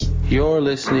You're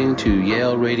listening to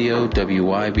Yale Radio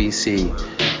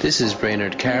WYBC. This is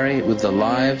Brainerd Carey with the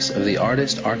lives of the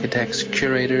artists, architects,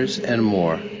 curators, and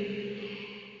more.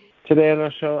 Today on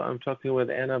our show, I'm talking with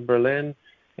Anna Berlin.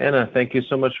 Anna, thank you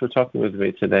so much for talking with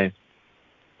me today.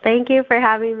 Thank you for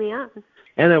having me on.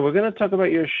 Anna, we're going to talk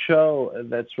about your show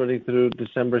that's running through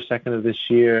December 2nd of this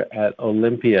year at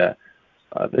Olympia.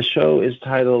 The show is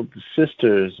titled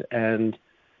Sisters, and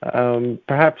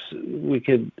perhaps we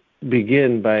could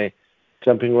begin by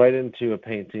jumping right into a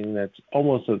painting that's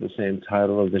almost of the same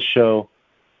title of the show,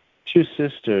 Two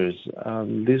Sisters.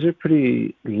 These are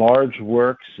pretty large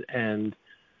works and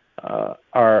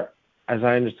are, as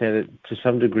I understand it, to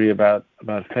some degree about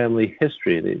family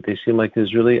history. They seem like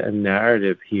there's really a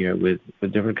narrative here with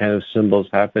different kind of symbols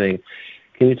happening.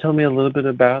 Can you tell me a little bit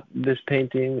about this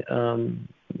painting,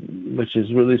 which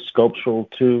is really sculptural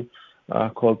too,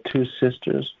 called Two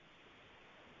Sisters?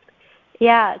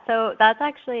 Yeah, so that's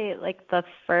actually like the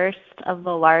first of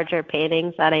the larger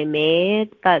paintings that I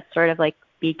made that sort of like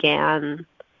began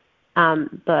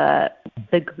the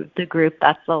group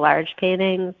that's the large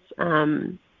paintings.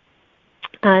 And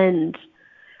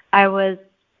I was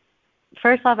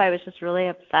just really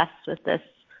obsessed with this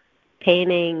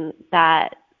painting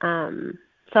that so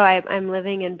I'm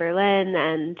living in Berlin,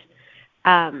 and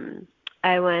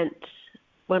I went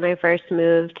when I first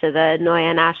moved to the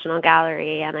Neue National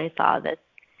Gallery, and I saw this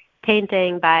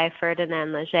painting by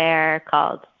Ferdinand Leger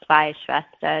called Zwei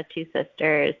Schwestern, Two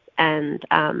Sisters, and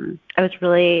I was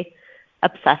really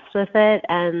obsessed with it.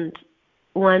 And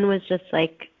one was just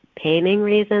like painting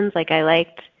reasons. Like I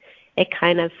liked, it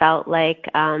kind of felt like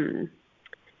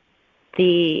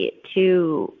the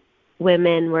two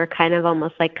women were kind of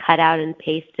almost like cut out and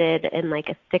pasted in like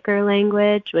a sticker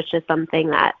language, which is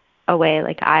something that a way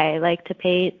like I like to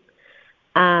paint.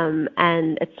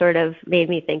 And it sort of made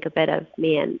me think a bit of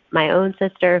me and my own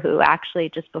sister, who actually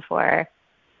just before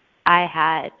I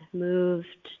had moved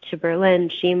to Berlin,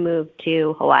 she moved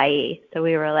to Hawaii. So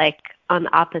we were like on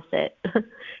opposite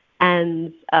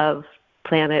ends of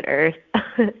planet Earth.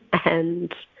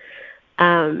 And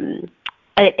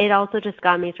it also just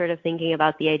got me sort of thinking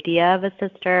about the idea of a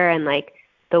sister and like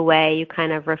the way you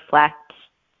kind of reflect,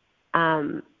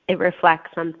 it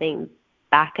reflects something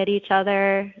back at each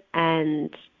other,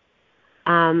 and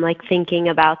like thinking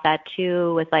about that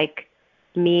too with like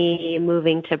me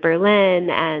moving to Berlin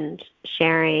and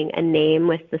sharing a name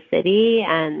with the city,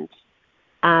 and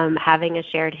having a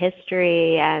shared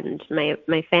history, and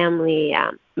my family,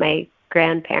 my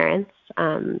grandparents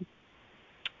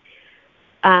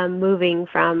moving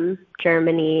from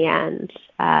Germany and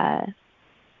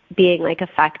being like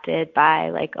affected by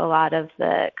like a lot of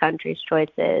the country's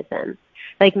choices, and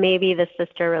like maybe the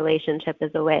sister relationship is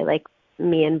a way like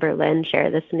me and Berlin share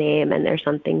this name, and there's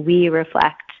something we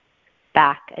reflect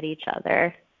back at each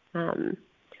other.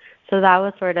 So that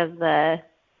was sort of the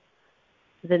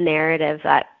narrative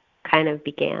that kind of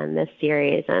began this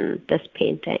series and this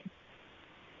painting.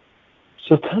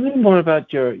 So tell me more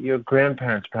about your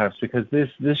grandparents, perhaps, because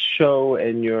this show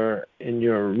and your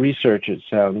research, it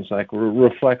sounds like,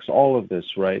 reflects all of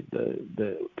this, right?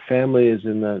 The family is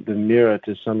in the mirror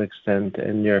to some extent,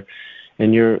 and your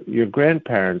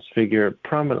grandparents figure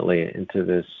prominently into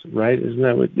this, right? Isn't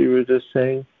that what you were just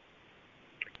saying?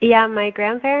 Yeah, my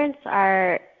grandparents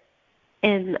are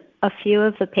in a few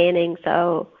of the paintings.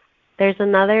 So there's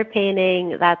another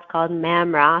painting that's called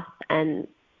Mamroth, and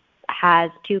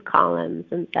has two columns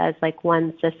and says like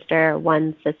one sister,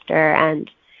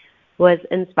 and was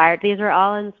inspired. These were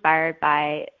all inspired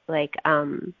by like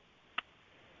kind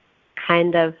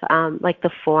of like the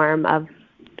form of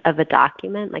a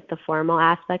document, like the formal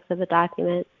aspects of a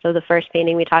document. So the first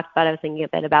painting we talked about, I was thinking a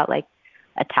bit about like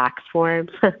a tax form,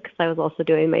 because I was also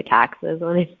doing my taxes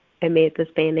when I made this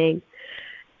painting.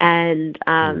 And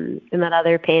in that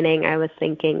other painting, I was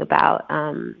thinking about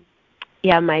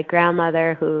my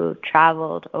grandmother, who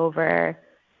traveled over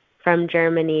from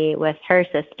Germany with her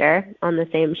sister on the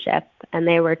same ship. And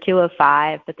they were two of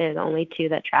five, but there's only two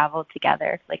that traveled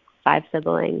together, like 5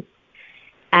 siblings.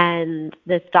 And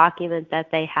this document that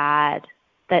they had,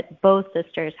 that both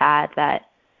sisters had,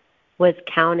 that was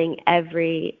counting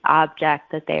every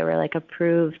object that they were like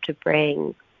approved to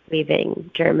bring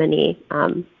leaving Germany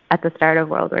at the start of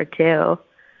World War II.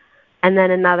 And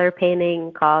then another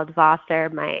painting called Wasser.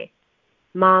 My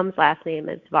mom's last name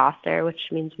is Wasser,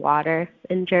 which means water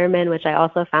in German, which I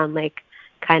also found like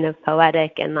kind of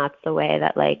poetic, and that's the way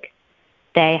that like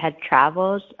they had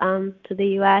traveled to the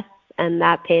U.S. And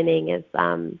that painting is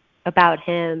about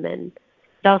him, and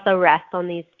it also rests on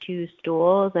these two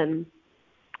stools. And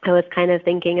I was kind of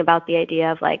thinking about the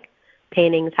idea of like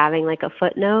paintings having like a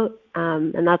footnote,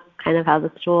 and that's kind of how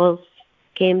the stools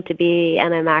came to be.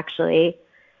 And I'm actually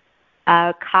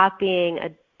copying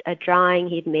a drawing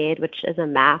he'd made, which is a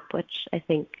map, which I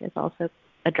think is also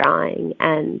a drawing,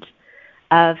 and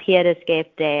he had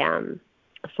escaped a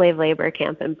slave labor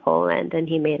camp in Poland, and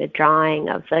he made a drawing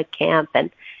of the camp, and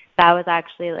that was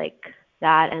actually like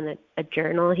that and a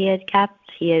journal he had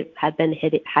kept. He had been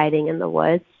hiding in the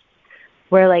woods,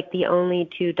 were like the only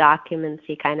two documents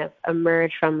he kind of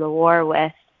emerged from the war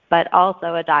with, but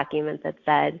also a document that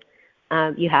said,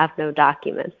 you have no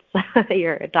documents.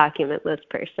 You're a documentless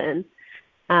person.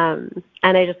 And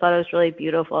I just thought it was really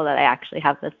beautiful that I actually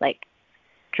have this like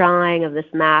drawing of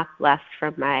this map left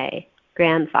from my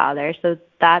grandfather. So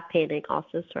that painting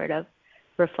also sort of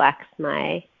reflects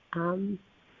my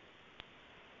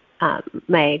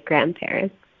my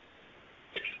grandparents.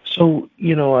 So,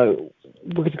 we're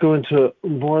going to go into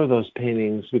more of those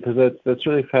paintings because that's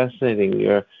really fascinating.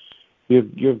 Your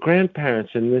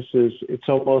grandparents, and it's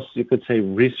almost, you could say,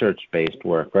 research-based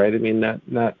work, right? I mean, not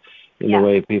in the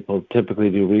way people typically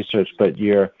do research, but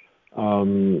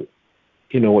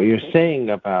what you're saying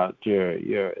about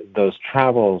your those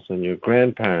travels and your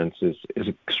grandparents is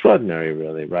extraordinary,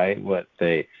 really, right? What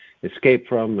they escaped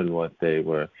from and what they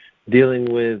were dealing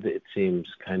with. It seems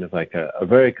kind of like a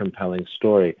very compelling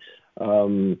story.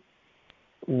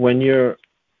 When you're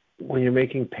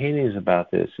making paintings about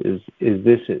this, is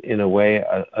this in a way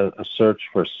a search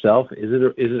for self? Is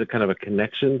it a kind of a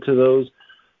connection to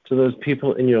those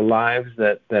people in your lives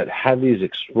that have these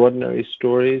extraordinary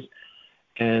stories,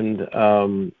 and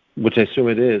which I assume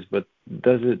it is, but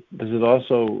does it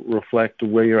also reflect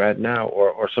where you're at now,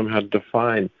 or somehow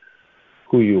define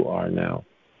who you are now,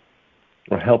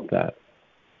 or help that?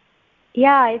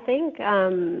 Yeah, I think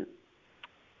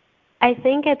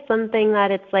it's something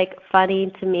that it's like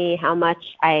funny to me how much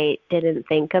I didn't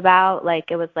think about.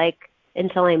 Like it was like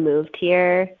until I moved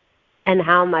here, and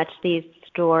how much these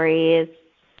stories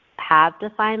have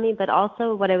defined me, but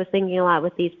also what I was thinking a lot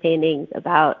with these paintings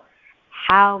about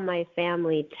how my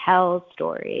family tells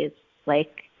stories,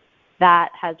 like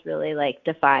that has really like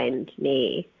defined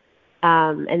me,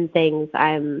 and things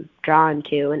I'm drawn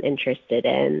to and interested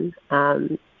in,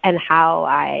 and how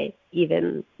I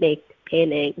even make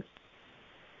paintings.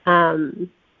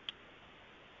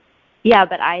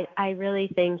 But I really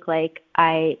think like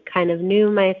I kind of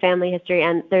knew my family history,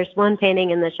 and there's one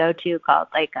painting in the show too called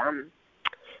like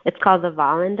it's called the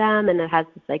Volendam, and it has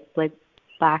this like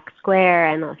black square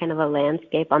and kind of a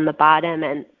landscape on the bottom,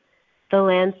 and the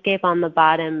landscape on the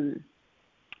bottom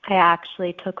I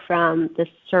actually took from this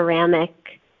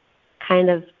ceramic kind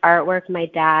of artwork my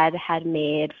dad had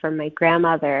made for my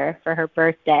grandmother for her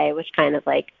birthday, which kind of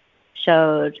like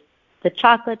showed the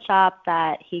chocolate shop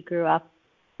that he grew up,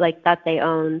 like that they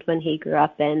owned when he grew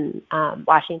up in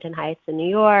Washington Heights in New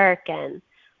York, and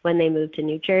when they moved to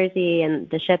New Jersey, and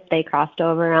the ship they crossed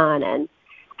over on, and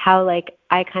how like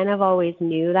I kind of always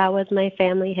knew that was my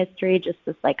family history, just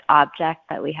this like object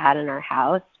that we had in our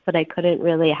house, but I couldn't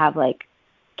really have like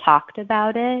talked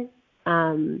about it.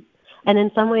 And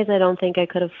in some ways I don't think I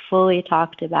could have fully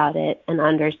talked about it and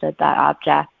understood that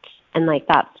object and like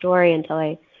that story until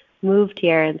I moved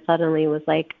here and suddenly was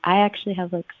like, I actually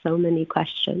have like so many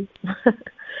questions.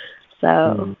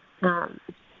 So,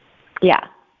 yeah.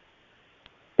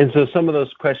 And so some of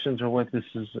those questions are what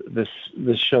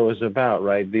this show is about,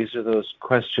 right? These are those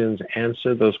questions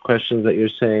answered, those questions that you're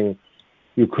saying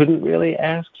you couldn't really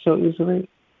ask so easily?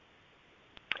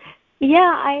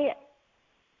 Yeah,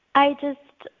 I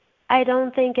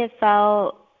don't think it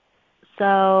felt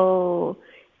so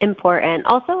important.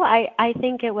 Also, I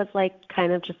think it was like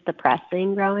kind of just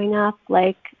depressing growing up,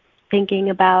 like thinking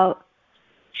about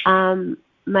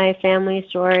my family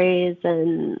stories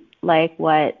and like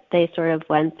what they sort of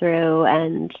went through,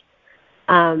 and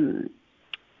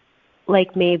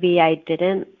like maybe I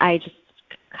just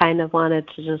kind of wanted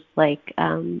to just like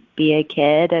be a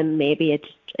kid, and maybe it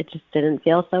just didn't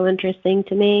feel so interesting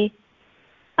to me.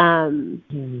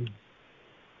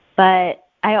 But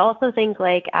I also think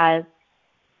like as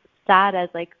sad as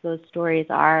like those stories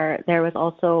are, there was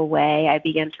also a way I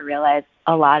began to realize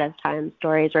a lot of times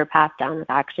stories were passed down with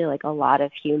actually like a lot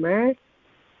of humor.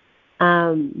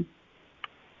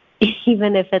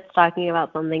 Even if it's talking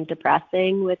about something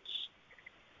depressing, which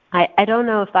I don't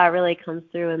know if that really comes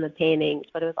through in the paintings,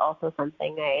 but it was also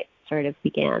something I sort of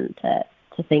began to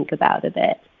think about a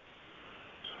bit.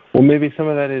 Well, maybe some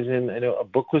of that is I know a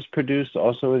book was produced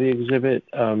also with the exhibit,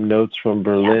 Notes from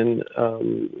Berlin,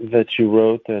 that you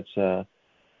wrote, that's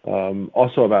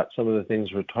also about some of the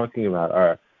things we're talking about.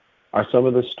 Are some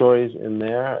of the stories in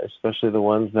there, especially the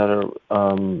ones that are,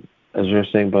 as you're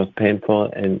saying, both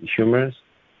painful and humorous?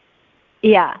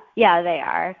 Yeah, they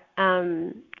are.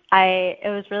 It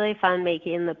was really fun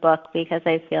making the book because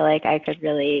I feel like I could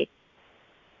really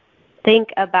think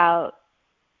about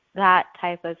that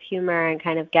type of humor and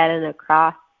kind of get it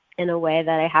across in a way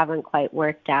that I haven't quite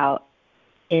worked out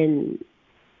in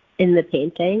the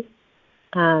painting.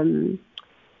 And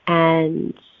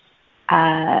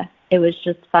it was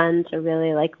just fun to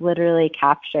really like literally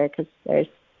capture, because there's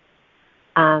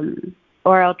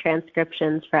oral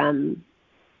transcriptions from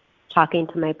talking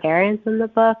to my parents in the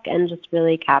book, and just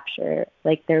really capture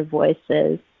like their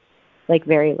voices, like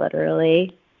very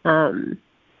literally,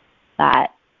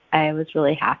 that I was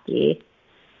really happy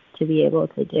to be able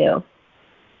to do.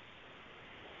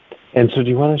 And so do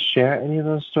you want to share any of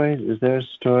those stories? Is there a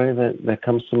story that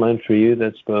comes to mind for you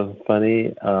that's both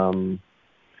funny and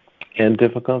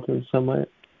difficult in some way?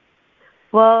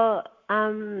 Well,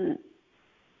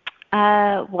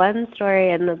 one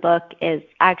story in the book is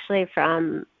actually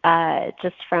from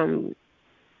COVID,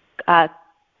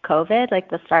 like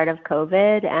the start of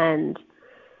COVID, and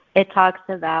it talks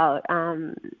about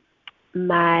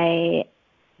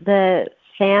the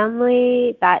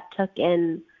family that took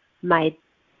in my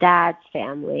dad's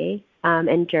family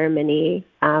in Germany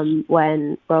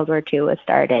when World War II was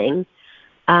starting.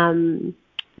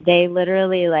 They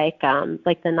literally like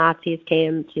the Nazis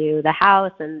came to the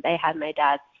house, and they had my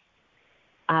dad's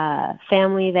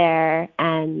family there,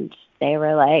 and they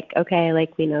were like, okay,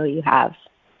 like, we know you have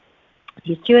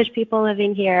these Jewish people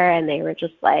living here, and they were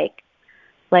just like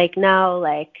no,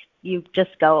 like, you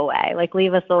just go away, like,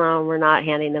 leave us alone, we're not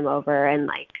handing them over, and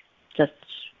like, just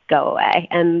go away.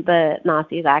 And the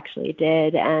Nazis actually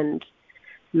did, and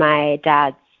my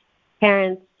dad's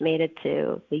parents made it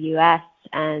to the U.S.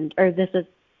 or this is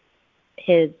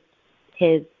his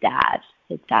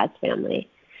dad's family.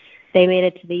 They made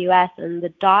it to the U.S., and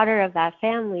the daughter of that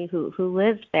family who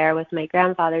lived there with my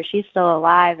grandfather, she's still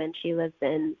alive, and she lives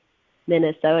in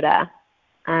Minnesota.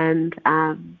 And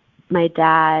my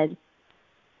dad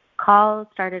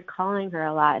started calling her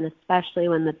a lot, and especially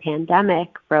when the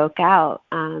pandemic broke out.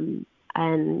 And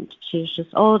she's just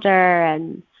older,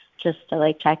 and just to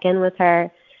like check in with her.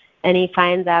 And he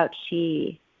finds out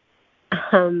she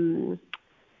didn't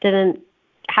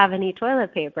have any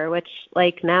toilet paper, which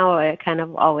like now I kind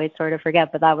of always sort of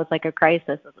forget, but that was like a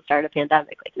crisis at the start of the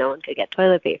pandemic. Like no one could get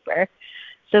toilet paper.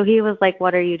 So he was like,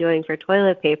 what are you doing for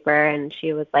toilet paper? And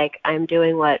she was like, I'm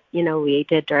doing what, we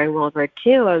did during World War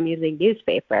II. I'm using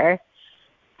newspaper.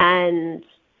 And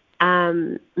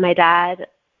my dad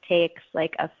takes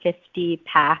like a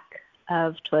 50-pack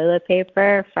of toilet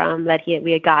paper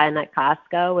we had gotten at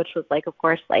Costco, which was like, of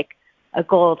course, like a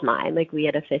gold mine. Like we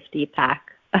had a 50-pack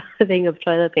thing of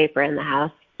toilet paper in the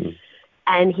house.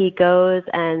 And he goes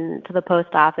to the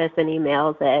post office, and he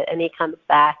mails it, and he comes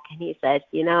back and he said,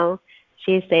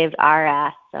 she saved our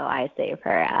ass, so I save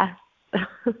her ass.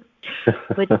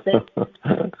 Which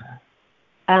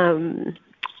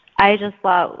I just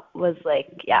thought was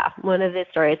like, one of his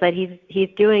stories, that he's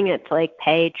doing it to like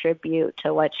pay tribute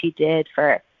to what she did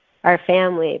for our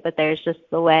family, but there's just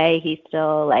the way he's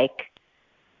still like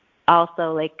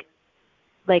also like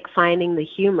finding the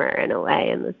humor in a way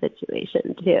in the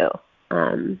situation too.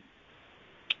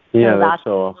 That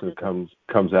so often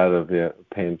comes out of the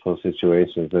painful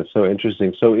situations. That's so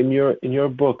interesting. So in your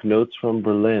book, Notes from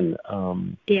Berlin,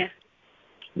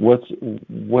 what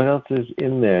else is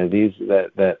in there? These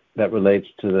that relates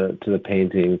to the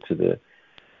painting, to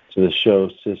the show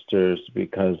Sisters,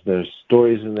 because there's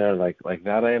stories in there like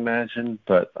that, I imagine,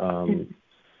 but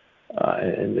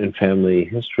and family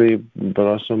history, but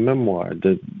also memoir.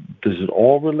 Does it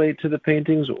all relate to the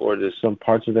paintings, or does some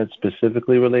parts of that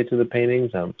specifically relate to the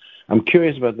paintings? I'm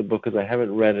curious about the book because I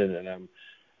haven't read it, and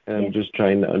I'm just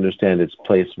trying to understand its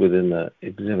place within the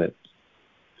exhibit.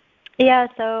 Yeah,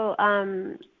 so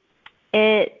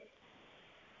it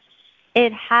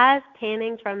has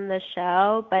paintings from the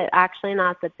show, but actually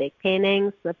not the big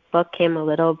paintings. The book came a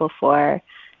little before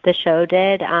the show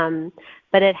did,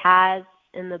 but it has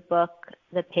in the book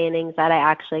the paintings that I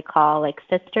actually call like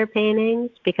sister paintings,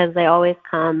 because they always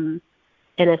come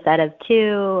in a set of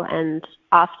two, and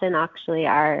often actually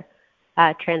are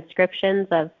transcriptions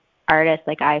of artists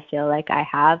like I feel like I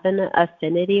have an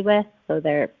affinity with, so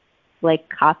they're like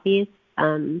copies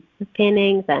of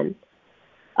paintings, and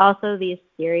also these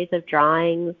series of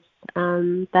drawings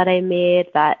that I made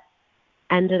that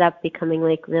ended up becoming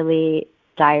like really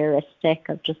diaristic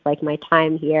of just like my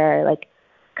time here, like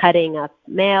cutting up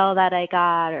mail that I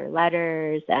got or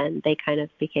letters, and they kind of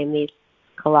became these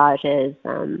collages,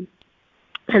 and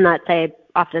that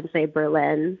often say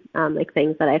Berlin, like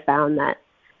things that I found that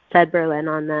said Berlin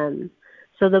on them.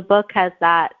 So the book has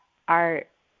that art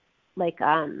like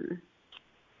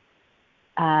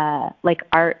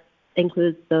art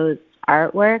includes those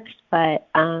artworks, but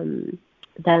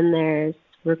then there's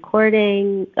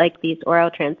recording, like these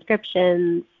oral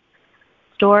transcriptions,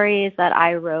 stories that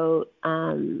I wrote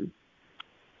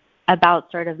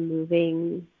about sort of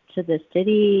moving to the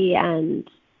city, and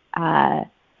I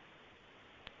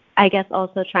guess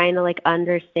also trying to like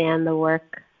understand the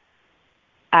work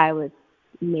I was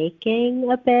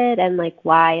making a bit, and like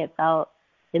why it felt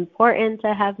important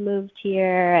to have moved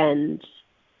here, and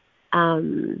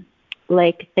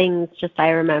like things just I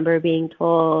remember being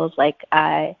told. Like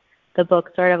the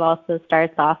book sort of also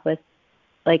starts off with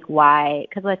like why,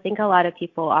 because I think a lot of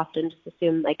people often just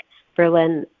assume like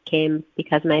Berlin came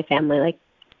because my family like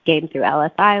came through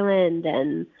Ellis Island,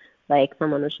 and like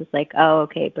someone was just like, oh,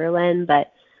 okay, Berlin.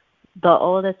 But the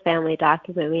oldest family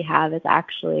document we have is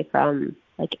actually from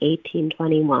like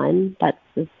 1821. That's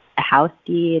a house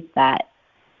deed that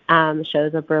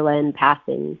shows a Berlin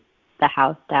passing the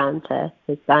house down to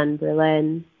his son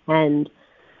Berlin. And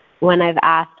when I've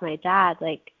asked my dad,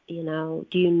 like, you know,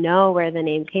 do you know where the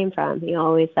name came from? He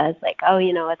always says like, oh,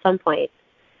 you know, at some point,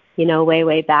 you know,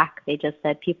 way back, they just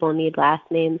said people need last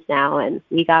names now, and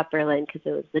we got Berlin because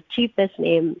it was the cheapest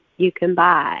name you can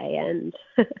buy. And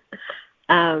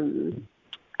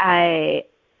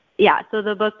so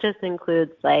the book just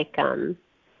includes like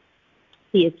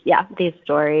these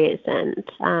stories,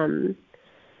 and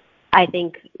I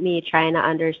think me trying to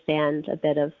understand a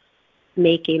bit of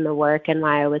making the work and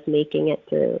why I was making it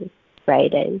through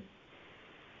writing.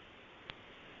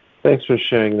 Thanks for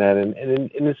sharing that. And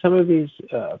in some of these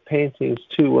paintings,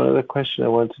 too, one other question I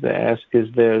wanted to ask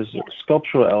is there's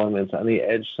sculptural elements on the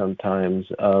edge sometimes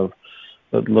of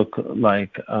that look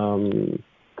like, I don't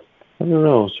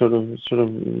know, sort of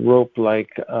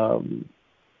rope-like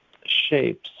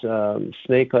shapes,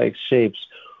 snake-like shapes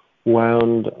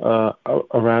wound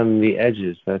around the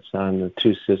edges. That's on the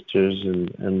Two Sisters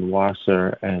and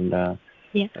Wasser, and I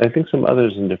think some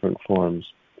others in different forms.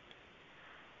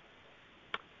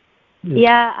 Does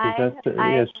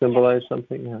that symbolize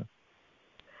something? Yeah.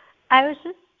 I was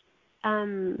just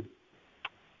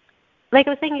like I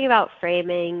was thinking about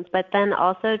framing, but then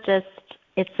also just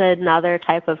it's another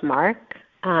type of mark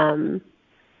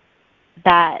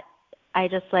that I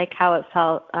just like how it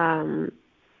felt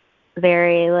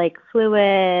very like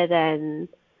fluid and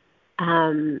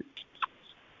kind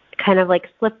of like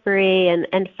slippery,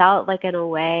 and felt like in a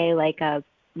way like a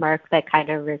mark that kind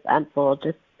of resembled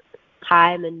just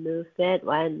time and movement,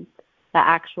 when the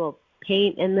actual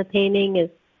paint in the painting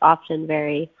is often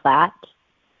very flat.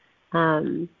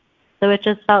 So it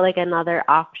just felt like another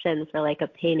option for like a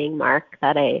painting mark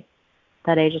that I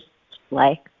just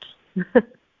liked.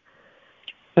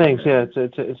 Thanks. Yeah,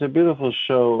 it's a beautiful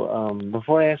show.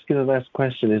 Before I ask you the last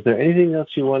question, is there anything else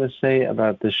you want to say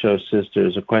about the show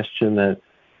Sisters? A question that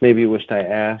maybe you wished I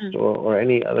asked, or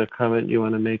any other comment you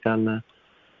want to make on the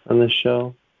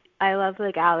show? I love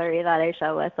the gallery that I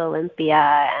show with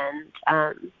Olympia,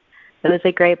 and it was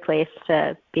a great place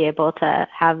to be able to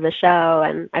have the show,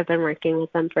 and I've been working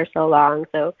with them for so long,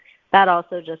 so that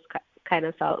also just kind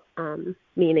of felt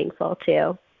meaningful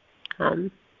too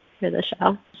for the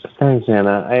show. Thanks,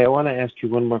 Anna. I want to ask you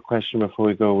one more question before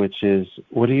we go, which is,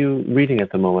 what are you reading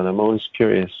at the moment? I'm always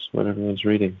curious what everyone's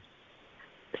reading.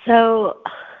 So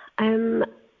I'm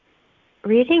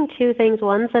reading two things.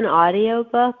 One's an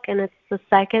audiobook, and it's the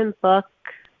second book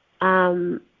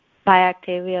by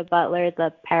Octavia Butler,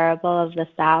 the Parable of the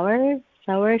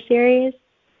Sower series.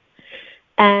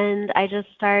 And I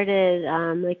just started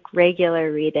like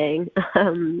regular reading.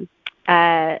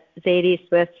 Zadie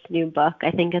Swift's new book.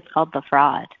 I think it's called The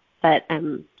Fraud, but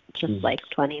I'm just like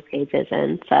 20 pages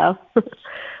in. So,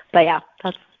 but yeah,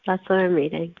 that's what I'm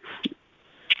reading.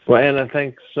 Well, Anna,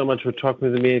 thanks so much for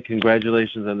talking with me, and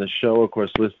congratulations on the show. Of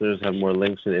course, listeners have more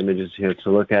links and images here to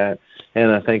look at.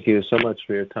 Anna, thank you so much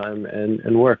for your time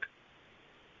and work.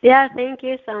 Yeah, thank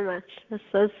you so much. This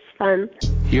was fun.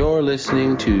 You're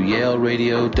listening to Yale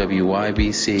Radio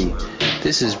WYBC.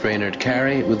 This is Brainerd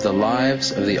Carey with the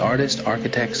lives of the artists,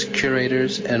 architects,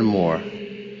 curators, and more.